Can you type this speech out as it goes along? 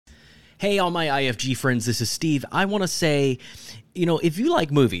Hey, all my IFG friends, this is Steve. I want to say, if you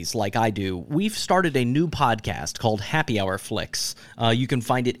like movies like I do, we've started a new podcast called Happy Hour Flicks. You can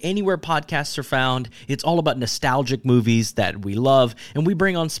find it anywhere podcasts are found. It's all about nostalgic movies that we love, and we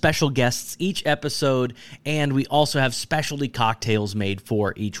bring on special guests each episode, and we also have specialty cocktails made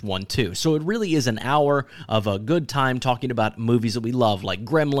for each one, too. So it really is an hour of a good time talking about movies that we love, like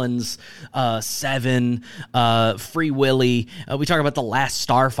Gremlins, Seven, Free Willy. We talk about The Last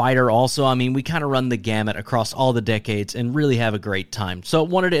Starfighter also. I mean, we kind of run the gamut across all the decades and really have a great time. So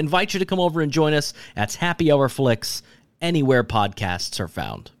wanted to invite you to come over and join us. That's Happy Hour Flicks, anywhere podcasts are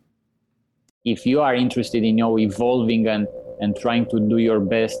found. If you are interested in evolving and trying to do your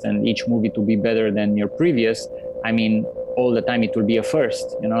best and each movie to be better than your previous, I mean, all the time it will be a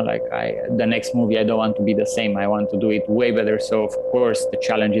first, the next movie, I don't want to be the same. I want to do it way better. So of course the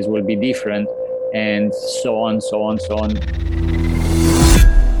challenges will be different and so on.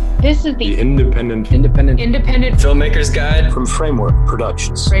 This is the Independent Filmmaker's Guide from Framework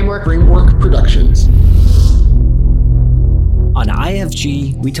Productions. Framework Productions. On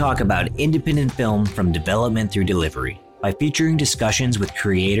IFG, we talk about independent film from development through delivery. By featuring discussions with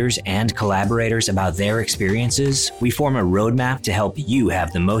creators and collaborators about their experiences, we form a roadmap to help you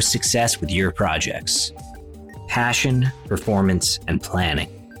have the most success with your projects. Passion, performance, and planning.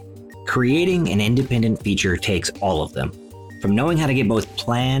 Creating an independent feature takes all of them. From knowing how to get both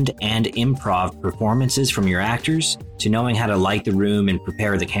planned and improv performances from your actors, to knowing how to light the room and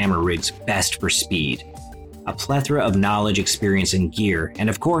prepare the camera rigs best for speed. A plethora of knowledge, experience, and gear, and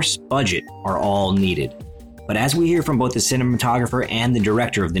of course, budget are all needed. But as we hear from both the cinematographer and the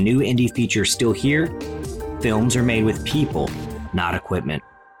director of the new indie feature Still Here, films are made with people, not equipment.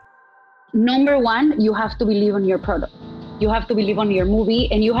 Number one, you have to believe in your product. You have to believe on your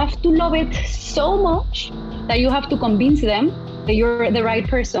movie, and you have to love it so much that you have to convince them that you're the right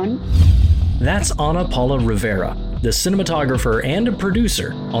person. That's Ana Paula Rivera, the cinematographer and a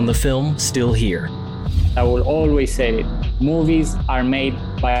producer on the film Still Here. I will always say it. Movies are made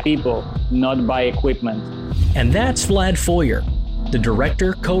by people, not by equipment. And that's Vlad Foyer, the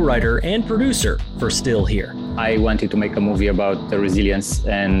director, co-writer, and producer for Still Here. I wanted to make a movie about the resilience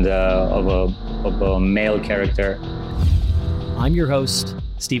and of a male character. I'm your host,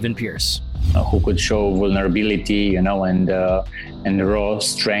 Stephen Pierce. Who could show vulnerability, and raw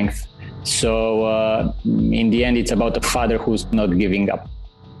strength. So in the end, it's about a father who's not giving up.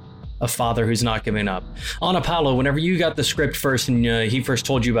 A father who's not giving up. Ana Paula, whenever you got the script first and he first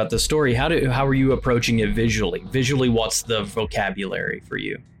told you about the story, how are you approaching it visually? Visually, what's the vocabulary for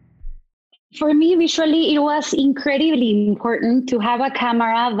you? For me, visually, it was incredibly important to have a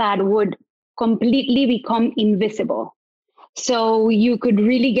camera that would completely become invisible. So you could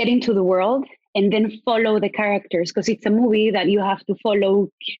really get into the world and then follow the characters, because it's a movie that you have to follow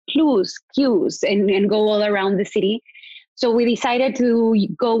cues, and go all around the city. So we decided to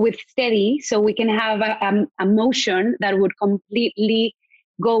go with steady so we can have a motion that would completely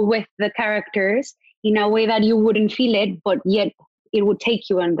go with the characters in a way that you wouldn't feel it, but yet it would take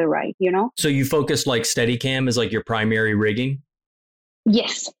you on the ride, So you focus like Steadicam is like your primary rigging?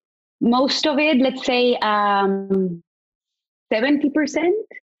 Yes. Most of it, let's say 70%,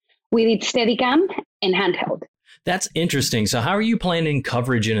 we did Steadicam and handheld. That's interesting. So how are you planning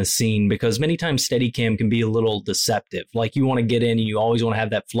coverage in a scene? Because many times Steadicam can be a little deceptive. Like you want to get in and you always want to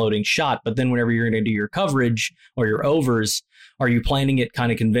have that floating shot. But then whenever you're going to do your coverage or your overs, are you planning it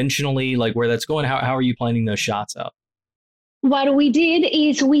kind of conventionally, like where that's going? How are you planning those shots out? What we did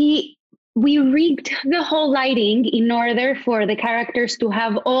is we rigged the whole lighting in order for the characters to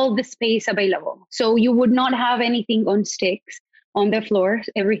have all the space available. So you would not have anything on sticks on the floor.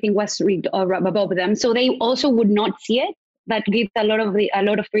 Everything was rigged above them. So they also would not see it. That gives a lot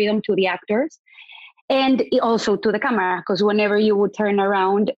of freedom to the actors and also to the camera, because whenever you would turn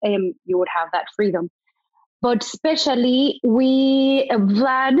around, you would have that freedom. But especially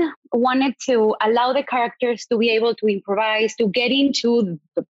Vlad wanted to allow the characters to be able to improvise, to get into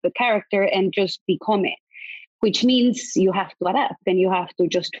the character and just become it, which means you have to adapt and you have to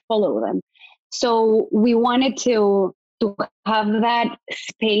just follow them. So we wanted to have that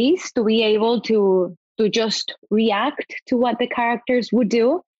space to be able to just react to what the characters would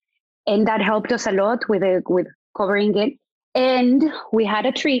do. And that helped us a lot with covering it. And we had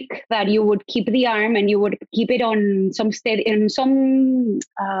a trick that you would keep the arm and you would keep it on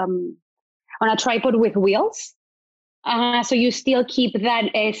on a tripod with wheels. So you still keep that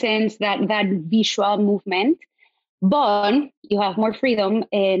essence, that visual movement, but you have more freedom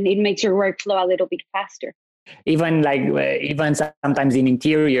and it makes your workflow a little bit faster. Even sometimes in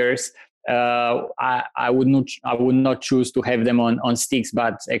interiors, I would not choose to have them on sticks,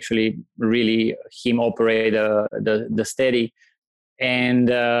 but actually really him operate the steady, and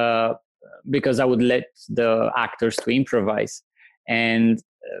because I would let the actors to improvise, and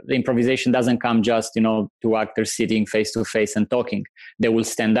the improvisation doesn't come just two actors sitting face to face and talking. They will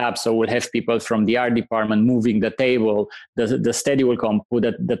stand up, so we'll have people from the art department moving the table. The steady will come, put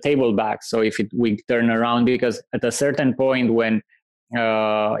the table back, so if we turn around, because at a certain point when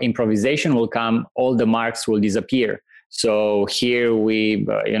improvisation will come, all the marks will disappear. So here we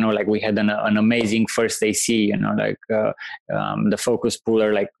we had an amazing first AC, the focus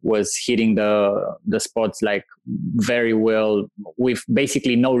puller was hitting the spots very well, with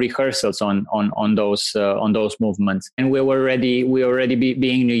basically no rehearsals on those movements. And we already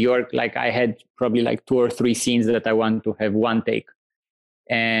being New York, I had probably 2 or 3 scenes that I want to have one take,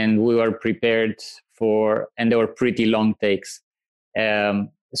 and we were prepared and they were pretty long takes.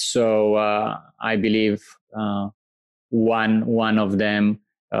 So I believe one of them,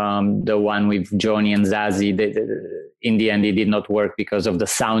 the one with Johnny and Zazie, in the end it did not work because of the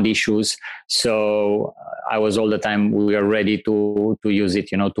sound issues. So I was all the time, we were ready to use it,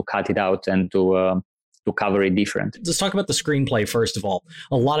 to cut it out and to cover it different. Let's talk about the screenplay first of all.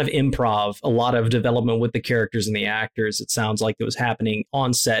 A lot of improv, a lot of development with the characters and the actors. It sounds like it was happening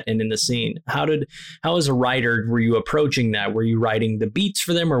on set and in the scene. How as a writer were you approaching that? Were you writing the beats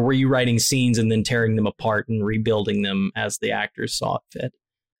for them, or were you writing scenes and then tearing them apart and rebuilding them as the actors saw it fit?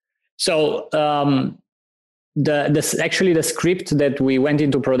 So the script that we went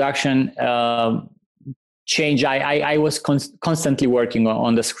into production change. I was constantly working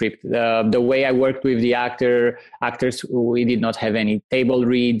on the script. The way I worked with the actors, we did not have any table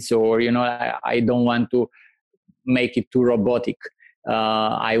reads, or I don't want to make it too robotic.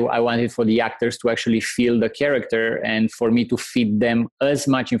 I wanted for the actors to actually feel the character, and for me to feed them as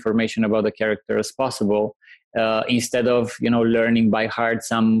much information about the character as possible, instead of learning by heart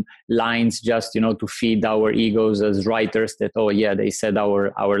some lines just to feed our egos as writers that they said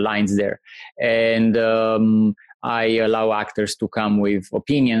our lines there. And I allow actors to come with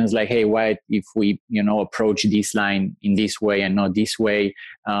opinions like, hey, what if we approach this line in this way and not this way?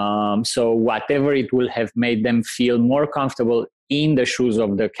 So whatever it will have made them feel more comfortable in the shoes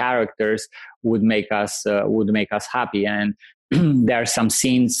of the characters would make us happy. And there are some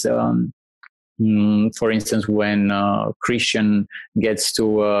scenes, for instance, when Christian gets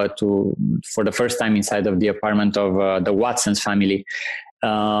to for the first time inside of the apartment of the Watsons family,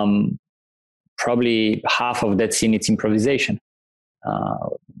 probably half of that scene, it's improvisation.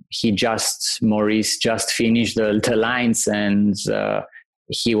 Maurice just finished the lines, and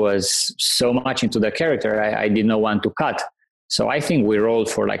he was so much into the character, I did not want to cut. So I think we rolled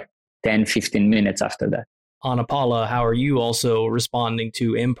for 10, 15 minutes after that. Anna Paula, how are you also responding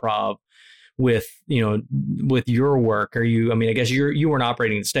to improv with your work? Are you, I guess you weren't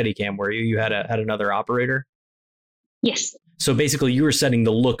operating the Steadicam, were you? You had another operator? Yes. So basically you were setting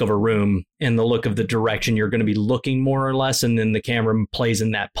the look of a room and the look of the direction you're going to be looking, more or less, and then the camera plays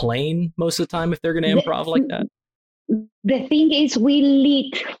in that plane most of the time if they're going to improv like that? The thing is, we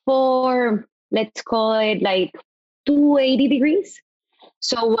lit for, let's call it 280 degrees.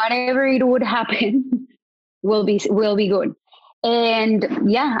 So whatever it would happen will be good. And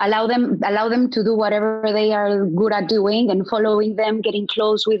allow them to do whatever they are good at doing, and following them, getting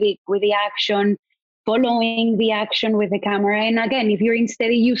close with the action, following the action with the camera. And again, if you're in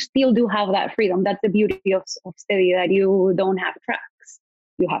Steady, you still do have that freedom. That's the beauty of Steady, that you don't have tracks.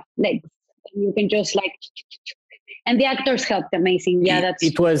 You have legs. You can just and the actors helped amazing. Yeah,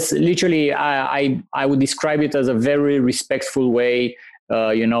 it was literally, I would describe it as a very respectful way,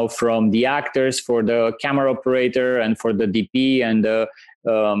 from the actors, for the camera operator, and for the DP, and the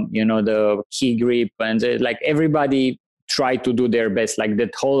key grip, and everybody tried to do their best.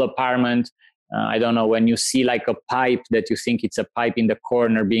 That whole apartment, I don't know, when you see a pipe that you think it's a pipe in the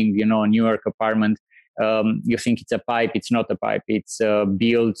corner, being a New York apartment, you think it's a pipe. It's not a pipe. It's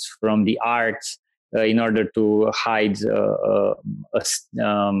built from the art in order to hide a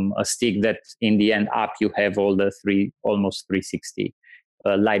stick that in the end up you have all the almost 360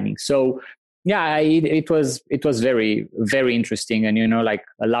 lighting. So it was very, very interesting, and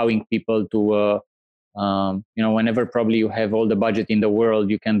allowing people to whenever probably you have all the budget in the world,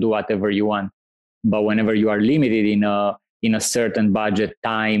 you can do whatever you want, but whenever you are limited in a certain budget,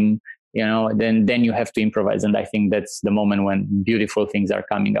 time, then you have to improvise. And I think that's the moment when beautiful things are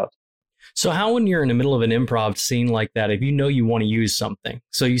coming out. So how, when you're in the middle of an improv scene like that, if you want to use something,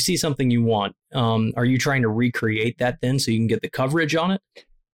 so you see something you want, are you trying to recreate that then so you can get the coverage on it?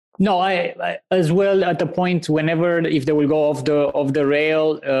 No, I as well at the point whenever if they will go off the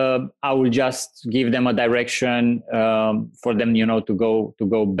rail, I will just give them a direction for them, to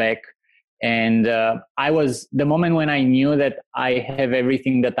go back. And I was the moment when I knew that I have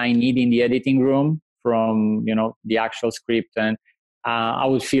everything that I need in the editing room from the actual script, and I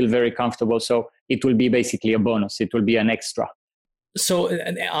would feel very comfortable. So it will be basically a bonus. It will be an extra. So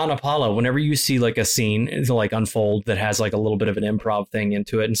on Apollo, whenever you see like a scene like unfold that has like a little bit of an improv thing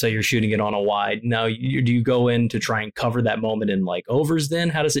into it, and say you're shooting it on a wide, now do you go in to try and cover that moment in like overs then?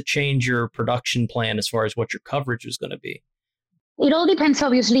 How does it change your production plan as far as what your coverage is going to be? It all depends,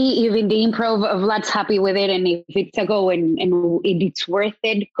 obviously, if in the improv of Vlad's happy with it and if it's a go and if it's worth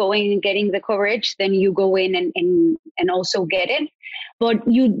it going and getting the coverage, then you go in and also get it. But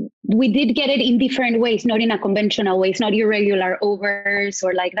we did get it in different ways, not in a conventional way. It's not irregular overs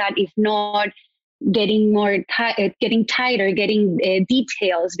or like that. If not, getting more getting tighter, getting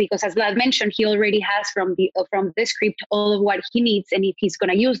details, because as Vlad mentioned, he already has from the script all of what he needs, and if he's going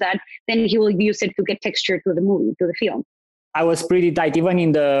to use that, then he will use it to get texture to the movie, to the film. I was pretty tight, even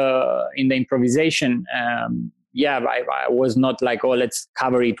in the improvisation. I was not like, oh, let's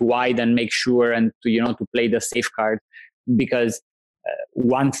cover it wide and make sure and to play the safe card, because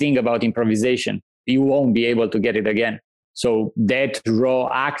one thing about improvisation, you won't be able to get it again. So that raw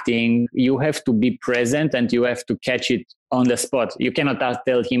acting, you have to be present and you have to catch it on the spot. You cannot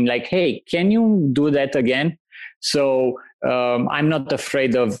tell him like, hey, can you do that again? So I'm not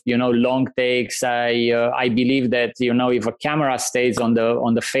afraid of long takes. I believe that if a camera stays on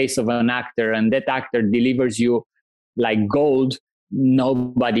the face of an actor and that actor delivers you like gold,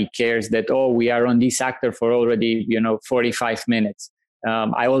 nobody cares that, oh, we are on this actor for already 45 minutes.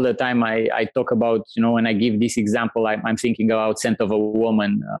 I all the time I talk about when I give this example, I'm thinking about Scent of a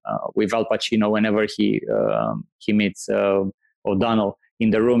Woman with Al Pacino whenever he meets O'Donnell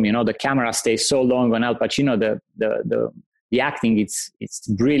in the room. The camera stays so long on Al Pacino, the acting it's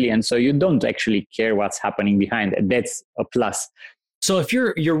brilliant, so you don't actually care what's happening behind it. That's a plus. So if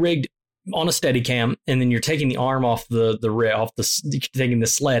you're rigged on a Steadicam and then you're taking the arm off taking the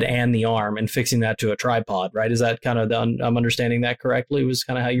sled and the arm and fixing that to a tripod, right? Is that kind of I'm understanding that correctly? Was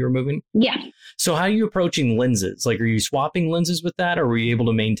kind of how you were moving? Yeah. So how are you approaching lenses? Like, are you swapping lenses with that, or were you able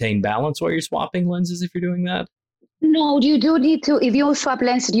to maintain balance while you're swapping lenses if you're doing that? No, you do need to. If you swap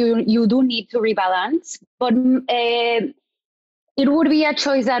lenses, you do need to rebalance. But it would be a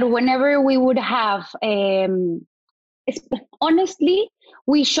choice that whenever we would have, honestly,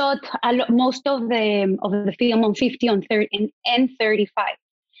 we shot most of the film on 50 on 30 and 35.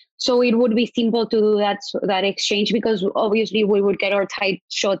 So it would be simple to do that exchange, because obviously we would get our tight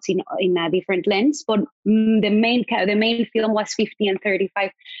shots in a different lens. But the main film was 50 and 35,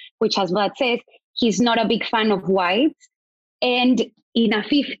 which, as Vlad says, he's not a big fan of wides. And in a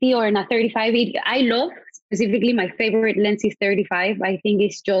 50 or in a 35, I love, specifically my favorite lens is 35. I think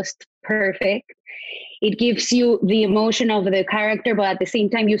it's just perfect. It gives you the emotion of the character, but at the same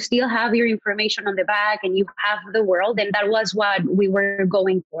time, you still have your information on the back and you have the world. And that was what we were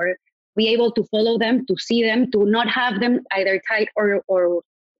going for. Be able to follow them, to see them, to not have them either tight or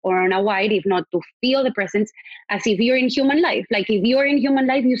on a wide, if not to feel the presence as if you're in human life. Like if you're in human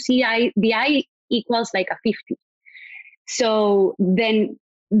life, you see the eye equals like a 50. So then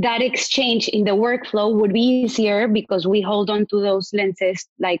that exchange in the workflow would be easier because we hold on to those lenses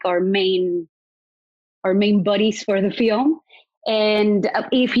like our main bodies for the film. And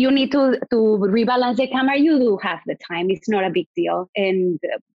if you need to rebalance the camera, you do have the time. It's not a big deal. And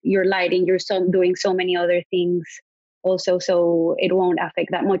your lighting, you're doing so many other things also, so it won't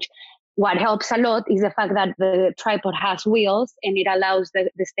affect that much. What helps a lot is the fact that the tripod has wheels and it allows the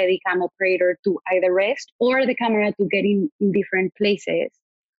Steadicam operator to either rest or the camera to get in different places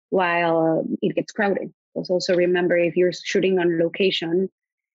while it gets crowded. Because also remember, if you're shooting on location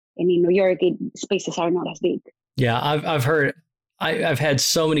and in New York, spaces are not as big. Yeah, I've had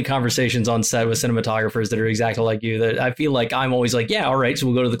so many conversations on set with cinematographers that are exactly like you, that I feel like I'm always like, yeah, all right, so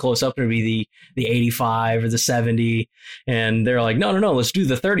we'll go to the close up and it'll be the 85 or the 70. And they're like, no, let's do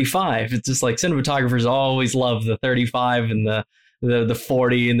the 35. It's just like cinematographers always love the 35 and the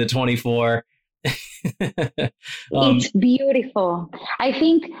 40 and the 24. It's beautiful. I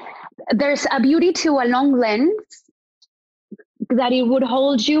think there's a beauty to a long lens, that it would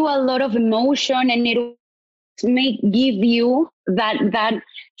hold you a lot of emotion and it may give you that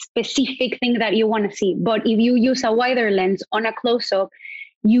specific thing that you want to see. But if you use a wider lens on a close-up,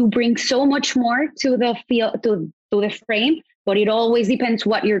 you bring so much more to the to the frame. But it always depends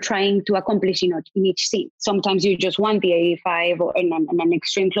what you're trying to accomplish in each scene. Sometimes you just want the 85 or an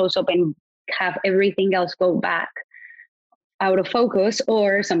extreme close-up and have everything else go back out of focus,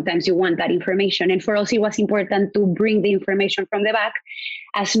 or sometimes you want that information. And for us, it was important to bring the information from the back,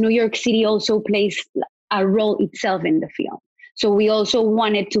 as New York City also plays a role itself in the film. So we also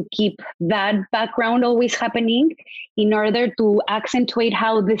wanted to keep that background always happening in order to accentuate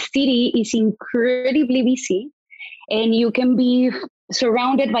how the city is incredibly busy, and you can be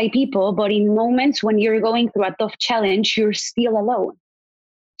surrounded by people, but in moments when you're going through a tough challenge, you're still alone.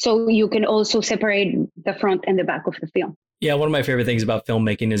 So you can also separate the front and the back of the film. Yeah, one of my favorite things about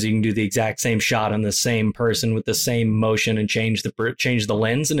filmmaking is you can do the exact same shot on the same person with the same motion and change the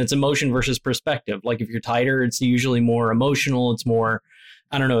lens, and it's emotion versus perspective. Like if you're tighter, it's usually more emotional. It's more,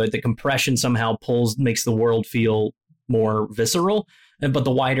 I don't know, the compression somehow makes the world feel more visceral, but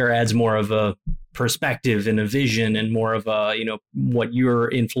the wider adds more of a perspective and a vision and more of a, what you're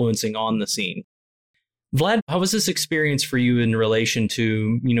influencing on the scene. Vlad, how was this experience for you in relation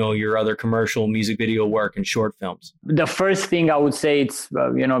to, your other commercial music video work and short films? The first thing I would say it's,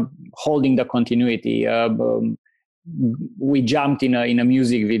 holding the continuity. We jumped in a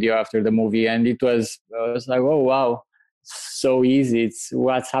music video after the movie, and it was like, oh, wow, so easy. It's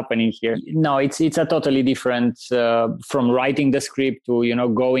what's happening here. No, it's a totally different from writing the script to,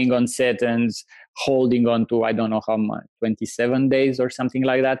 going on set and holding on to, I don't know how much, 27 days or something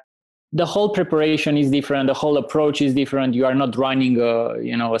like that. The whole preparation is different. The whole approach is different. You are not running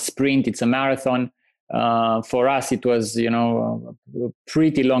a sprint. It's a marathon. For us, it was, a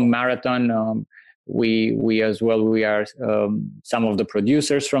pretty long marathon. We as well, we are some of the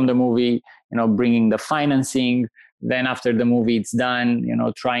producers from the movie, bringing the financing. Then after the movie it's done,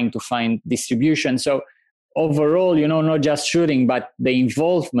 trying to find distribution. So overall, not just shooting, but the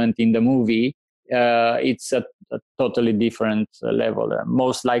involvement in the movie, it's a totally different level.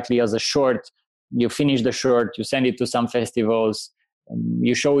 Most likely as a short, you finish the short, you send it to some festivals,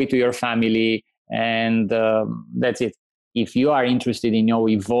 you show it to your family, and that's it. If you are interested in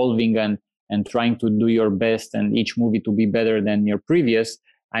evolving and trying to do your best and each movie to be better than your previous,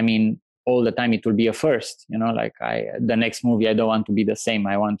 all the time it will be a first. The next movie, I don't want to be the same.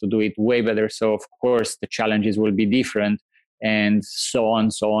 I want to do it way better. So of course the challenges will be different, and so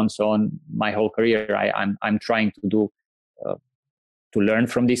on. My whole career, I'm trying to do to learn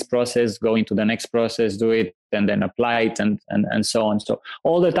from this process, go into the next process, do it, and then apply it, and so on. So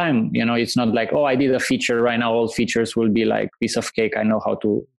all the time, it's not like, oh, I did a feature right now. All features will be like piece of cake. I know how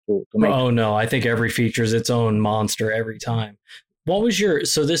to make. Oh no, I think every feature is its own monster every time. What was your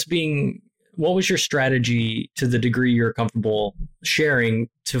strategy, to the degree you're comfortable sharing,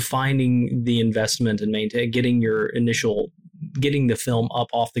 to finding the investment and getting the film up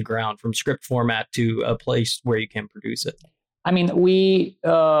off the ground from script format to a place where you can produce it? We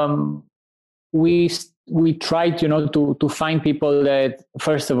tried, to find people that,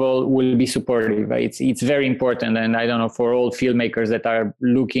 first of all, will be supportive. It's very important, and I don't know, for all filmmakers that are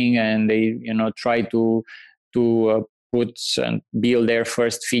looking and they, try to put and build their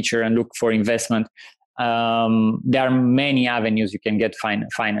first feature and look for investment. There are many avenues you can get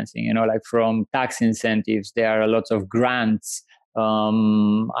financing, like from tax incentives. There are lots of grants.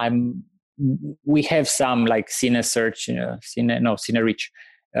 We have some like CineSearch, CineReach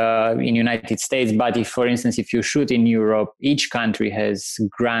in United States. But for instance, if you shoot in Europe, each country has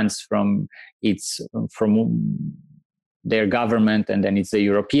grants from their government, and then it's the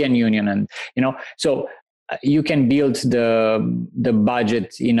European Union, and so you can build the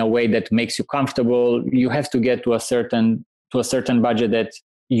budget in a way that makes you comfortable. You have to get to a certain budget that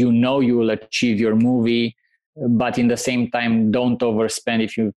you will achieve your movie, but in the same time, don't overspend.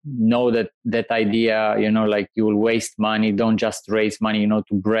 If you know that idea, like you will waste money, don't just raise money, to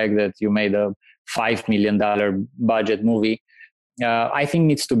brag that you made a $5 million budget movie. I think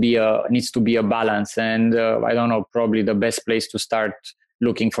needs to be a balance, and I don't know, probably the best place to start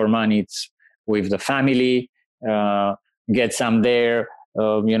looking for money, it's with the family, get some there,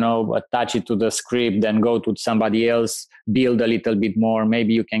 attach it to the script, then go to somebody else, build a little bit more.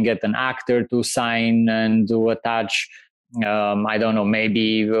 Maybe you can get an actor to sign and to attach. I don't know,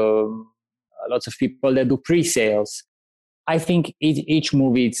 maybe lots of people that do pre-sales. I think each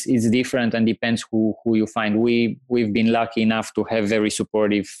movie is different and depends who you find. We've been lucky enough to have very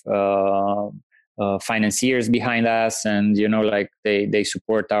supportive financiers behind us, and they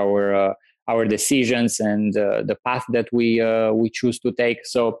support our decisions and the path that we choose to take.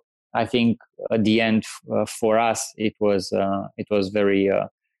 So I think at the end, for us, it was very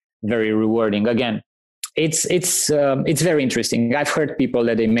very rewarding. Again, it's very interesting. I've heard people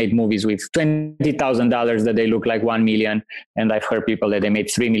that they made movies with $20,000 that they look like $1 million, and I've heard people that they made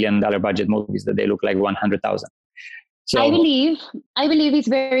 $3 million budget movies that they look like $100,000. So I believe it's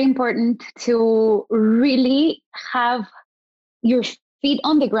very important to really have your feet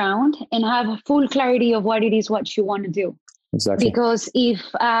on the ground and have full clarity of what it is what you want to do. Exactly. Because if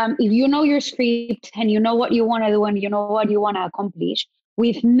you know your script and you know what you want to do and you know what you want to accomplish,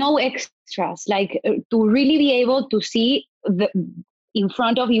 with no extras, like to really be able to see in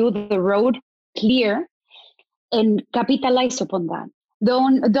front of you the road clear and capitalize upon that.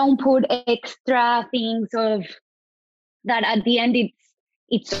 Don't put extra things of that at the end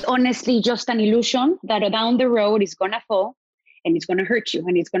it's honestly just an illusion that down the road is gonna fall and it's gonna hurt you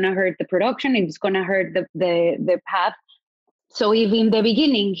and it's gonna hurt the production and it's gonna hurt the path. So if in the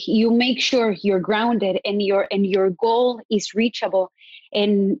beginning you make sure you're grounded and your goal is reachable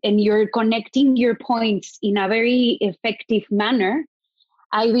and you're connecting your points in a very effective manner,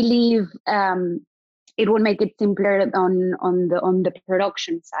 I believe it will make it simpler on the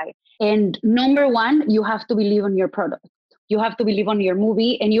production side. And number one, you have to believe on your product. You have to believe on your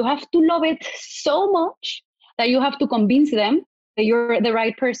movie, and you have to love it so much that you have to convince them that you're the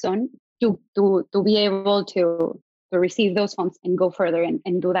right person to be able to receive those funds and go further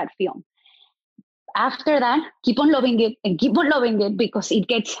and do that film. After that, keep on loving it and keep on loving it, because it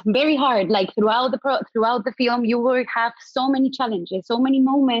gets very hard. Like throughout the film, you will have so many challenges, so many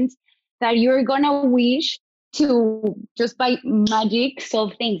moments that you're gonna wish to just by magic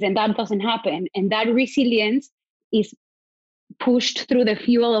solve things, and that doesn't happen. And that resilience is pushed through the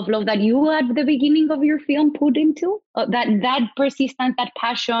fuel of love that you at the beginning of your film put into that persistence, that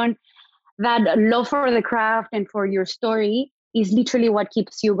passion, that love for the craft and for your story is literally what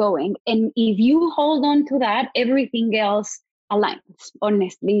keeps you going. And if you hold on to that, everything else aligns.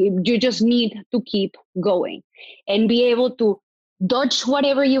 Honestly, you just need to keep going and be able to dodge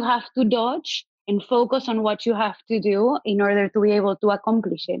whatever you have to dodge and focus on what you have to do in order to be able to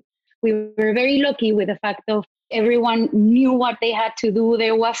accomplish it. We were very lucky with the fact of everyone knew what they had to do.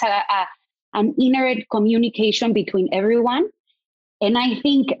 There was an inherent communication between everyone. And I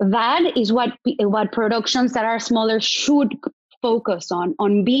think that is what productions that are smaller should focus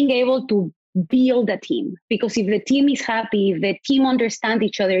on being able to build a team. Because if the team is happy, if the team understands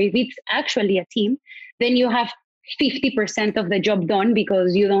each other, if it's actually a team, then you have 50% of the job done,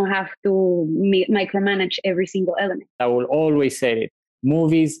 because you don't have to micromanage every single element. I will always say it.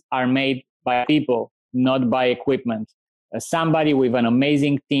 Movies are made by people, not by equipment. Somebody with an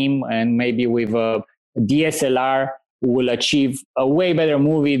amazing team and maybe with a DSLR will achieve a way better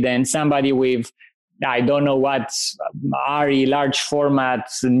movie than somebody with, I don't know what, RE, large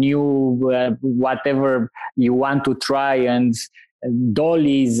formats, new, whatever you want to try, and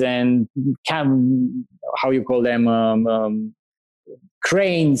dollies and how you call them,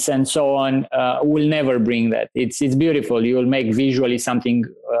 cranes and so on, will never bring that. It's beautiful. You will make visually something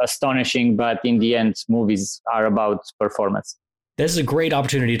astonishing, but in the end, movies are about performance. This is a great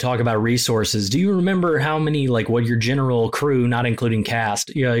opportunity to talk about resources. Do you remember how many, like what your general crew, not including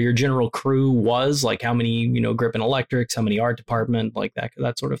cast, your general crew was? Like how many, grip and electrics, how many art department, like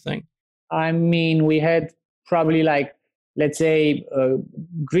that sort of thing? I mean, we had probably like, let's say,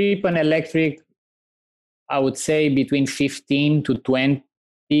 grip and electric, I would say between 15 to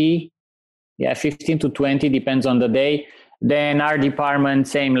 20. Yeah, 15 to 20, depends on the day. Then our department,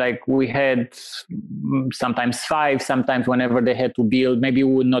 same, like we had sometimes 5, sometimes whenever they had to build, maybe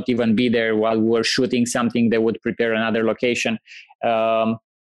we would not even be there while we were shooting something, they would prepare another location.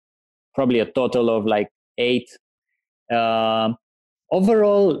 Probably a total of like 8.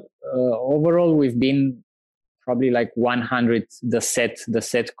 Overall, we've been probably like 100, the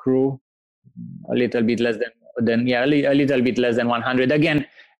set crew, a little bit less than a little bit less than 100. Again,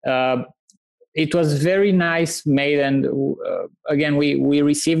 it was very nice made, and again, we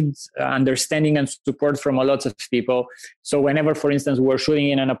received understanding and support from a lot of people. So whenever, for instance, we were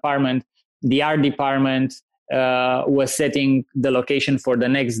shooting in an apartment, the art department was setting the location for the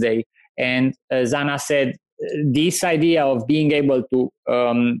next day. And as Anna said, this idea of being able to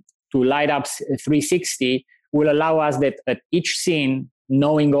light up 360 will allow us that at each scene,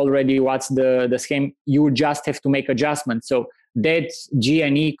 knowing already what's the scheme, you just have to make adjustments. So that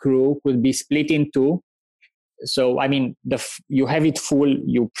G&E crew could be split in 2. So, I mean, you have it full,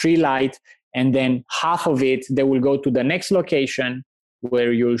 you pre-light, and then half of it, they will go to the next location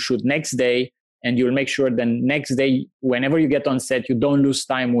where you'll shoot next day, and you'll make sure the next day, whenever you get on set, you don't lose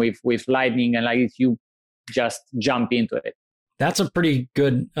time with lighting, and like you just jump into it. That's a pretty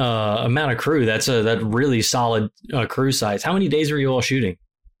good amount of crew. That's that really solid crew size. How many days were you all shooting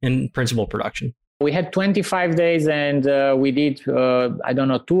in principal production? We had 25 days, and we did, 2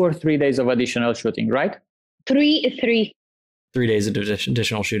 or 3 days of additional shooting, right? 3 3 days of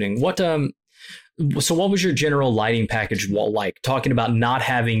additional shooting. What So what was your general lighting package like? Talking about not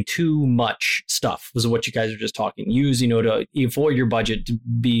having too much stuff was what you guys were just talking. Use, to avoid your budget to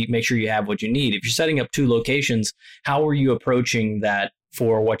make sure you have what you need. If you're setting up 2 locations, how were you approaching that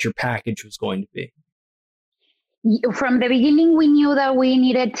for what your package was going to be? From the beginning, we knew that we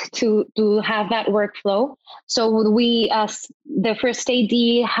needed to have that workflow. So we, as the first AD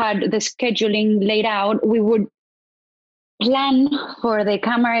had the scheduling laid out, we would plan for the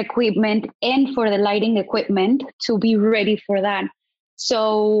camera equipment and for the lighting equipment to be ready for that.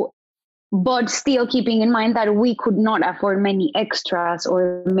 So, but still keeping in mind that we could not afford many extras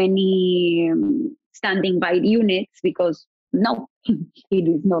or many standing by units, because no, it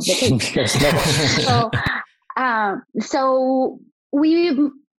is not the case. So we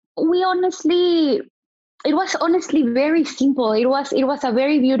honestly, it was honestly very simple. It was a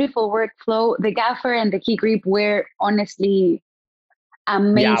very beautiful workflow. The gaffer and the key grip were honestly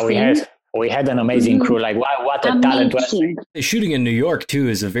amazing. Yeah, we had an amazing crew. Like what a talent was. Shooting in New York too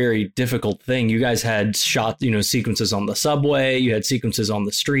is a very difficult thing. You guys had shot, sequences on the subway. You had sequences on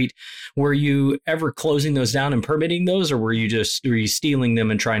the street. Were you ever closing those down and permitting those, or were you stealing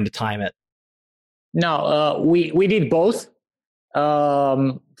them and trying to time it? No, we did both.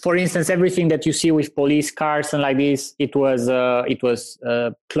 For instance, everything that you see with police cars and like this, it was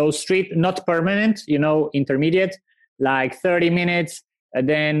closed street, not permanent, intermediate, like 30 minutes. And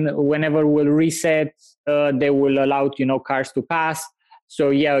then whenever we'll reset, they will allow, cars to pass.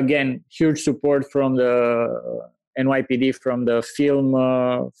 So yeah, again, huge support from the NYPD, from the film,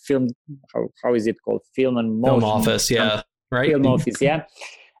 how is it called? Film and motion. Film office, yeah. Right. Film office, yeah.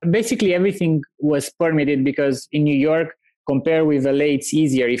 Basically everything was permitted, because in New York, compare with LA, it's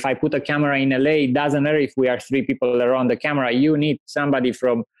easier. If I put a camera in LA, it doesn't matter if we are 3 people around the camera. You need somebody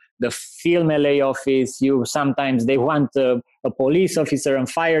from the Film LA office. Sometimes they want a police officer and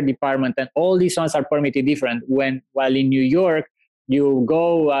fire department, and all these ones are permitted different. While in New York, you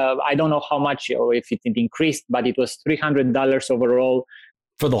go, I don't know how much, or if it increased, but it was $300 overall.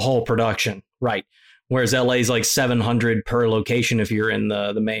 For the whole production, right. Whereas LA is like $700 per location if you're in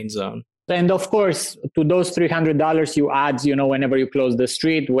the main zone. And of course, to those $300, you add, whenever you close the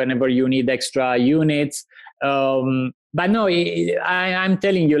street, whenever you need extra units. But no, I'm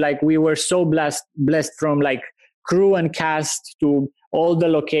telling you, like, we were so blessed from like crew and cast to all the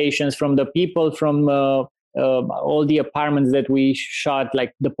locations, from the people, from all the apartments that we shot,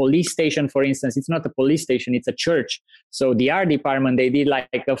 like the police station, for instance. It's not a police station, it's a church. So the art department, they did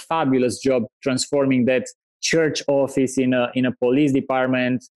like a fabulous job transforming that church office in a police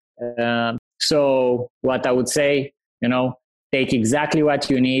department. So what I would say, take exactly what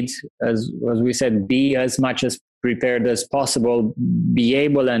you need. As we said, be as much as prepared as possible, be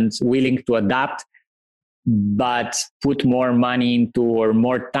able and willing to adapt, but put more money into, or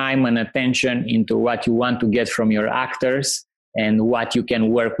more time and attention into, what you want to get from your actors and what you can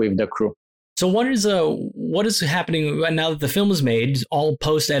work with the crew. So what is happening now that the film is made, all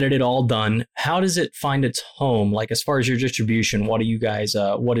post-edited, all done? How does it find its home? Like, as far as your distribution, what do you guys?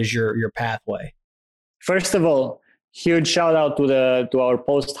 What is your pathway? First of all, huge shout out to our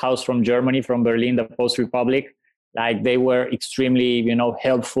post house from Germany, from Berlin, the Post Republic. Like, they were extremely,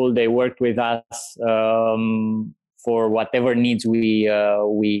 helpful. They worked with us for whatever needs we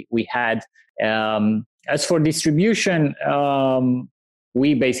had. As for distribution,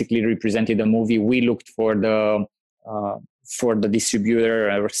 we basically represented the movie. We looked for the distributor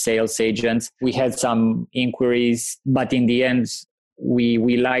or sales agents. We had some inquiries, but in the end,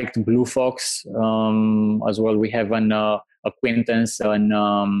 we liked Blue Fox as well. We have an acquaintance and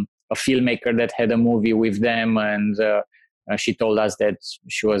a filmmaker that had a movie with them, and she told us that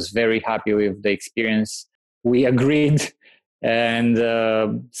she was very happy with the experience. We agreed, and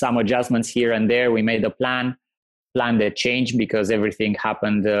some adjustments here and there. We made a plan that changed because everything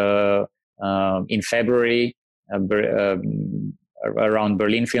happened in February around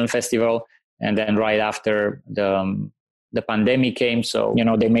Berlin Film Festival, and then right after the pandemic came. So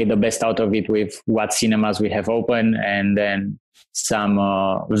they made the best out of it with what cinemas we have open, and then some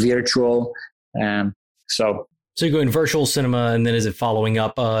virtual. So you're going virtual cinema, and then is it following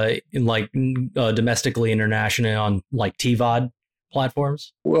up in like domestically, internationally on like TVOD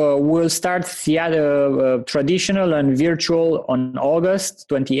platforms? We'll start theater, traditional and virtual on August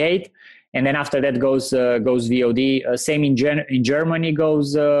 28th, and then after that goes VOD. Same in Germany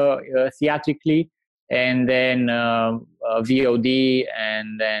goes theatrically, and then VOD,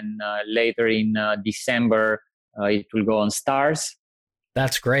 and then later in December it will go on Stars.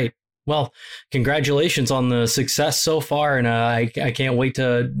 That's great. Well, congratulations on the success so far, and I can't wait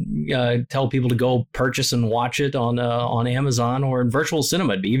to tell people to go purchase and watch it on Amazon or in virtual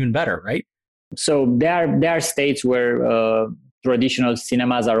cinema. It'd be even better, right? So there are states where traditional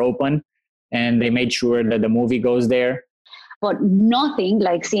cinemas are open, and they made sure that the movie goes there. But nothing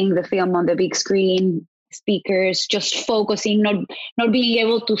like seeing the film on the big screen, speakers, just focusing, not being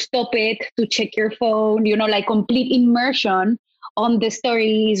able to stop it, to check your phone, like complete immersion on the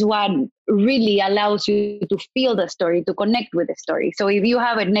story is what really allows you to feel the story, to connect with the story. So if you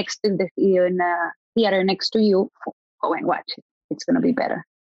have it next to the theater next to you, go and watch it. It's going to be better.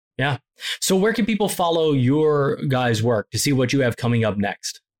 Yeah. So where can people follow your guys' work to see what you have coming up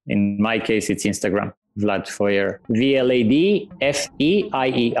next? In my case, it's Instagram, Vlad Feuer,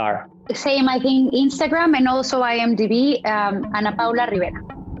 VLADFEIER. Same, I think, Instagram and also IMDb, Ana Paula Rivera.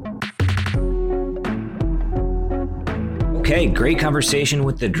 Okay, great conversation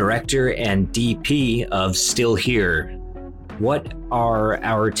with the director and DP of Still Here. What are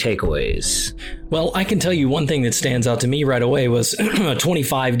our takeaways? Well, I can tell you one thing that stands out to me right away was a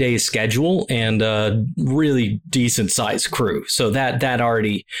 25-day schedule and a really decent-sized crew. So that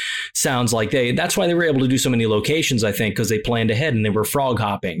already sounds like that's why they were able to do so many locations, I think, because they planned ahead and they were frog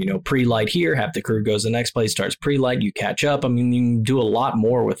hopping. Pre-light here, half the crew goes to the next place, starts pre-light, you catch up. I mean, you can do a lot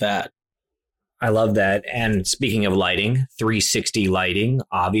more with that. I love that. And speaking of lighting, 360 lighting,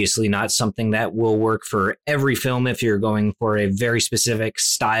 obviously not something that will work for every film if you're going for a very specific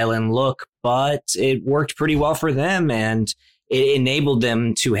style and look, but it worked pretty well for them and it enabled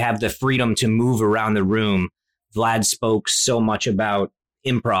them to have the freedom to move around the room. Vlad spoke so much about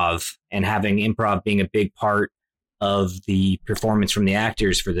improv and having improv being a big part of the performance from the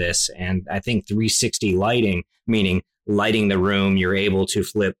actors for this. And I think 360 lighting, meaning lighting the room, you're able to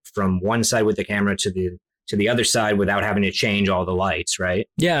flip from one side with the camera to the other side without having to change all the lights, right?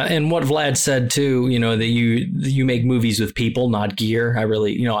 Yeah, and what Vlad said too, that you make movies with people, not gear. I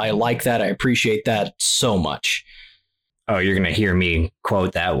really, I like that. I appreciate that so much. Oh, you're going to hear me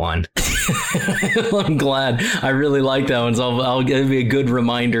quote that one. I'm glad. I really like that one. So I'll give you a good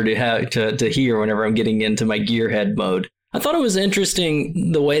reminder to hear whenever I'm getting into my gearhead mode. I thought it was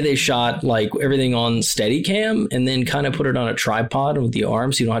interesting the way they shot like everything on Steadicam and then kind of put it on a tripod with the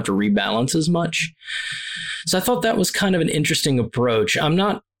arms so you don't have to rebalance as much. So I thought that was kind of an interesting approach.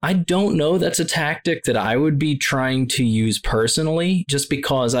 I don't know that's a tactic that I would be trying to use personally, just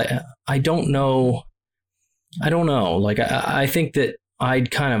because I don't know. I don't know. Like I think that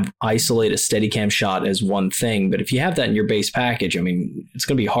I'd kind of isolate a Steadicam shot as one thing, but if you have that in your base package, I mean, it's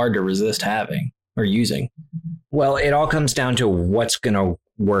going to be hard to resist having or using. Well, it all comes down to what's going to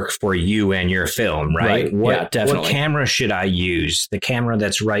work for you and your film, right? Yeah, definitely. What camera should I use? The camera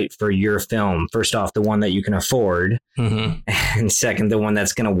that's right for your film. First off, the one that you can afford. Mm-hmm. And second, the one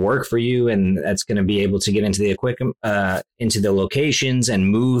that's going to work for you and that's going to be able to get into the locations and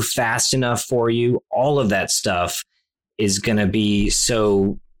move fast enough for you. All of that stuff is going to be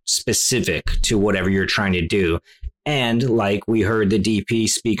so specific to whatever you're trying to do. And like we heard the DP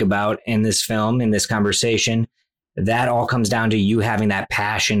speak about in this film, in this conversation, that all comes down to you having that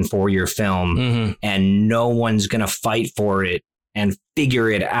passion for your film, mm-hmm. and no one's going to fight for it and figure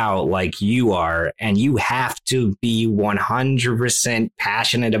it out like you are. And you have to be 100%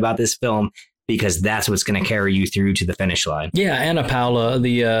 passionate about this film, because that's what's going to carry you through to the finish line. Yeah, Ana Paula,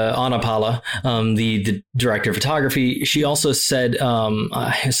 the director of photography, she also said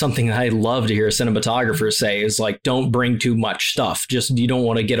something that I love to hear a cinematographer say is like, don't bring too much stuff. Just, you don't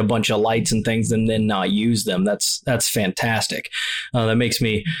want to get a bunch of lights and things and then not use them. That's fantastic. That makes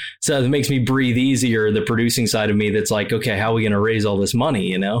me breathe easier. The producing side of me that's like, okay, how are we going to raise all this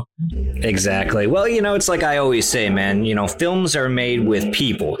money? Exactly. Well, it's like I always say, man. Films are made with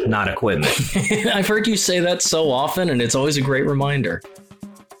people, not equipment. I've heard you say that so often, and it's always a great reminder.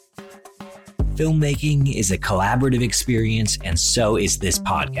 Filmmaking is a collaborative experience, and so is this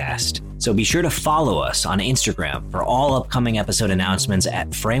podcast. So be sure to follow us on Instagram for all upcoming episode announcements at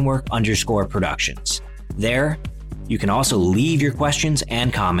framework_productions. There, you can also leave your questions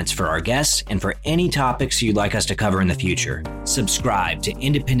and comments for our guests and for any topics you'd like us to cover in the future. Subscribe to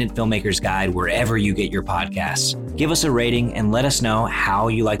Independent Filmmakers Guide wherever you get your podcasts. Give us a rating and let us know how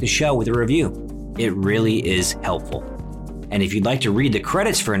you like the show with a review. It really is helpful. And if you'd like to read the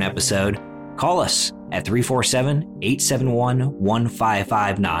credits for an episode, call us at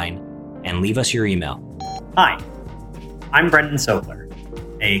 347-871-1559 and leave us your email. Hi, I'm Brendan Sobler,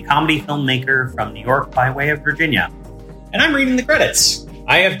 a comedy filmmaker from New York by way of Virginia. And I'm reading the credits.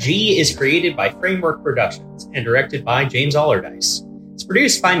 IFG is created by Framework Productions and directed by James Allardyce. It's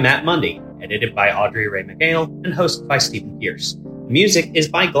produced by Matt Mundy, edited by Audrey Ray McHale, and hosted by Stephen Pierce. The music is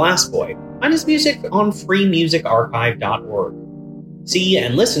by Glassboy. Find his music on freemusicarchive.org. See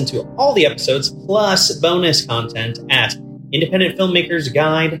and listen to all the episodes plus bonus content at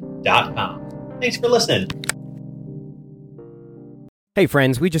independentfilmmakersguide.com. Thanks for listening. Hey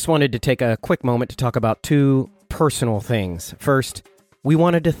friends, we just wanted to take a quick moment to talk about two personal things. First, we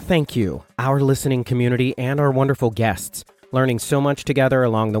wanted to thank you, our listening community, and our wonderful guests, learning so much together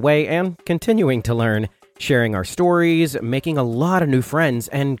along the way and continuing to learn, sharing our stories, making a lot of new friends,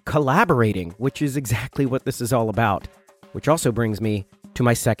 and collaborating, which is exactly what this is all about. Which also brings me to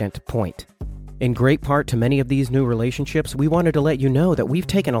my second point. In great part to many of these new relationships, we wanted to let you know that we've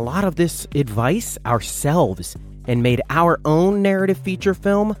taken a lot of this advice ourselves and made our own narrative feature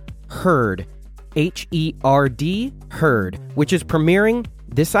film, Herd, H-E-R-D, Herd, which is premiering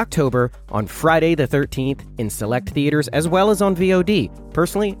this October on Friday the 13th in select theaters as well as on VOD.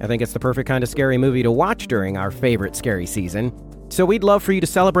 Personally, I think it's the perfect kind of scary movie to watch during our favorite scary season. So we'd love for you to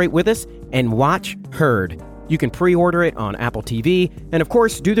celebrate with us and watch Herd. You can pre-order it on Apple TV, and of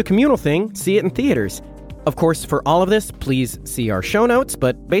course, do the communal thing, see it in theaters. Of course, for all of this, please see our show notes,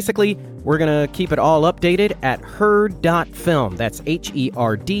 but basically, we're going to keep it all updated at herd.film. That's HERD.FILM,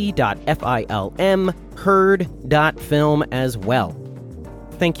 herd.film as well.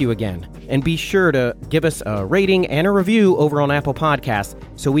 Thank you again, and be sure to give us a rating and a review over on Apple Podcasts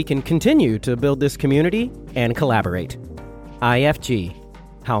so we can continue to build this community and collaborate. IFG,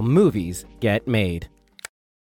 how movies get made.